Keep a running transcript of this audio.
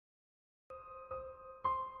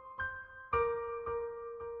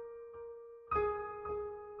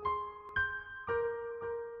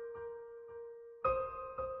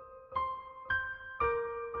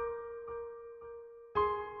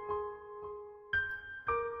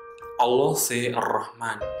Allah say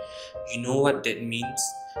Ar-Rahman. You know what that means?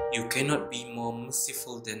 You cannot be more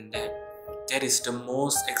merciful than that. That is the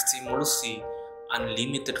most extreme mercy,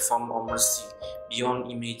 unlimited form of mercy, beyond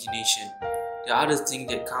imagination. The other thing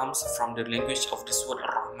that comes from the language of this word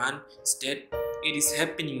Ar-Rahman is that it is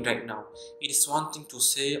happening right now. It is wanting to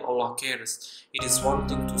say Allah cares. It is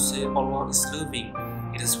wanting to say Allah is loving.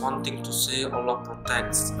 It is wanting to say Allah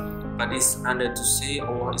protects. But it's another to say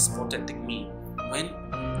Allah is protecting me. When?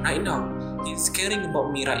 Right now. He is caring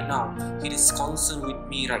about me right now. He is concerned with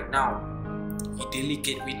me right now. He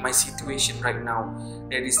delicate with my situation right now.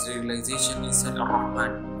 That is the realization inside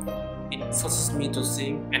Ar-Rahman. It forces me to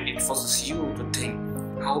think, and it forces you to think.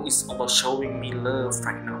 How is Allah showing me love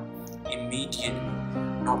right now? Immediately,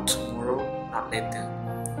 not tomorrow, not later.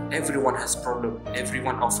 Everyone has problem. Every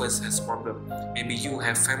one of us has problem. Maybe you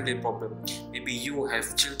have family problem. Maybe you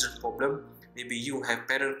have children problem. Maybe you have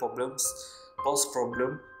parent problems, boss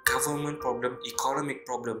problem, government problem, economic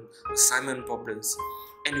problem, assignment problems.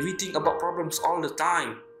 And we think about problems all the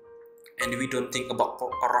time. And we don't think about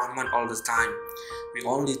Ar-Rahman all the time. We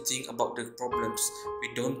only think about the problems.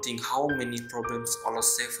 We don't think how many problems Allah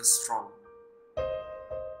saves us from.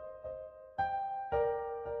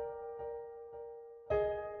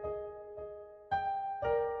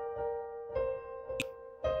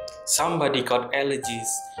 Somebody got allergies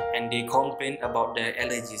and they complain about their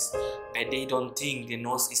allergies, but they don't think the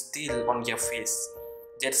nose is still on their face.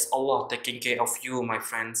 That's Allah taking care of you, my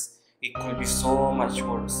friends. It could be so much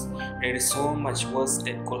worse. There is so much worse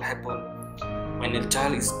that could happen. When a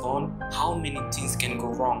child is born, how many things can go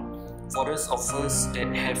wrong? For those of us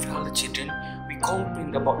that have healthy children, we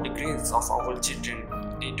complain about the grades of our children.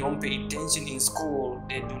 They don't pay attention in school,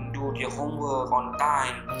 they don't do their homework on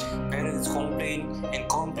time. Parents complain and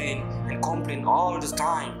complain and complain all the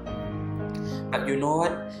time. But you know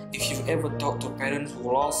what? If you ever talk to parents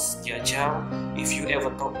who lost their child, if you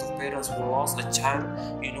ever talk to parents who lost a child,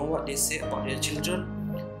 you know what they say about their children?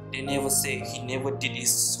 They never say he never did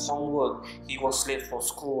his homework, he was late for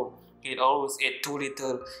school, he always ate too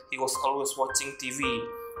little, he was always watching TV.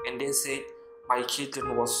 And they said, my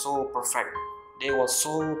children was so perfect. They were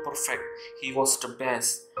so perfect. He was the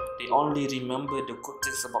best. They only remember the good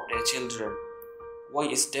things about their children. Why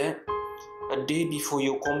is that? A day before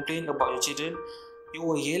you complain about your children, you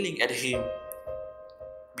were yelling at him.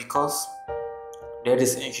 Because that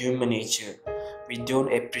is in human nature. We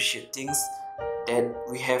don't appreciate things that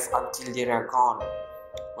we have until they are gone.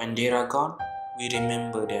 When they are gone, we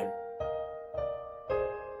remember them.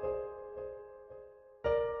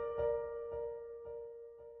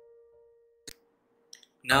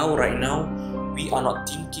 Right now, we are not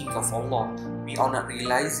thinking of Allah. We are not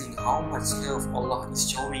realizing how much love Allah is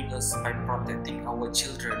showing us by protecting our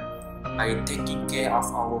children, by taking care of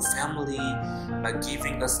our family, by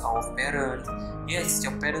giving us our parents. Yes,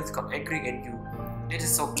 your parents got angry at you. That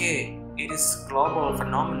is okay. It is global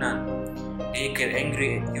phenomenon. They get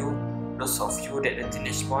angry at you. Those of you that are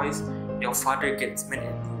teenage boys, your father gets mad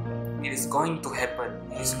at you. It is going to happen.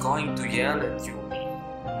 He is going to yell at you.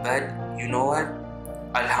 But you know what?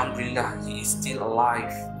 Alhamdulillah, he is still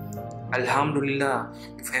alive. Alhamdulillah,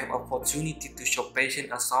 you have opportunity to show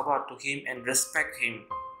patience and sabar to him and respect him,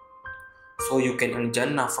 so you can earn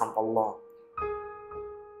Jannah from Allah.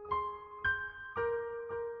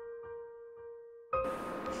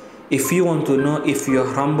 If you want to know if you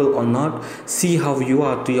are humble or not, see how you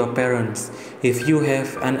are to your parents. If you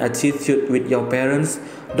have an attitude with your parents,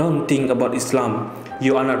 don't think about Islam.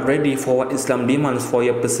 You are not ready for what Islam demands for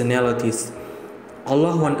your personalities.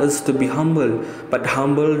 Allah wants us to be humble, but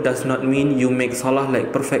humble does not mean you make salah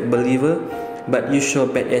like perfect believer, but you show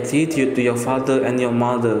bad attitude to your father and your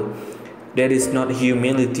mother. That is not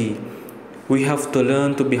humility. We have to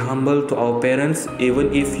learn to be humble to our parents,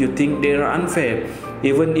 even if you think they are unfair.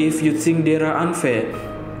 Even if you think they are unfair,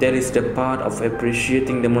 that is the part of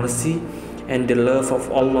appreciating the mercy and the love of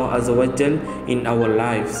Allah Azza wa Jal in our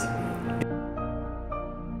lives.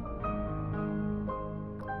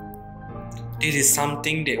 This is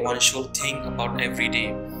something that one should think about every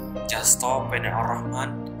day. Just stop at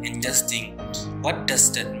Ar-Rahman and just think, what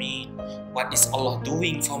does that mean? What is Allah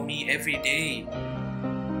doing for me every day?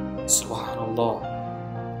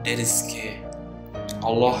 Subhanallah, that is care.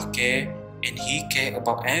 Allah care and He care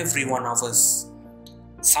about every one of us.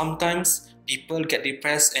 Sometimes people get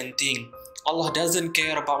depressed and think, Allah doesn't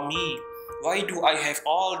care about me. Why do I have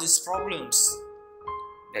all these problems?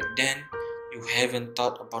 But then, you haven't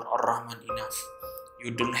thought about Ar-Rahman enough.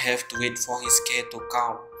 You don't have to wait for His care to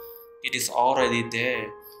come. It is already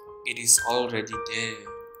there. It is already there.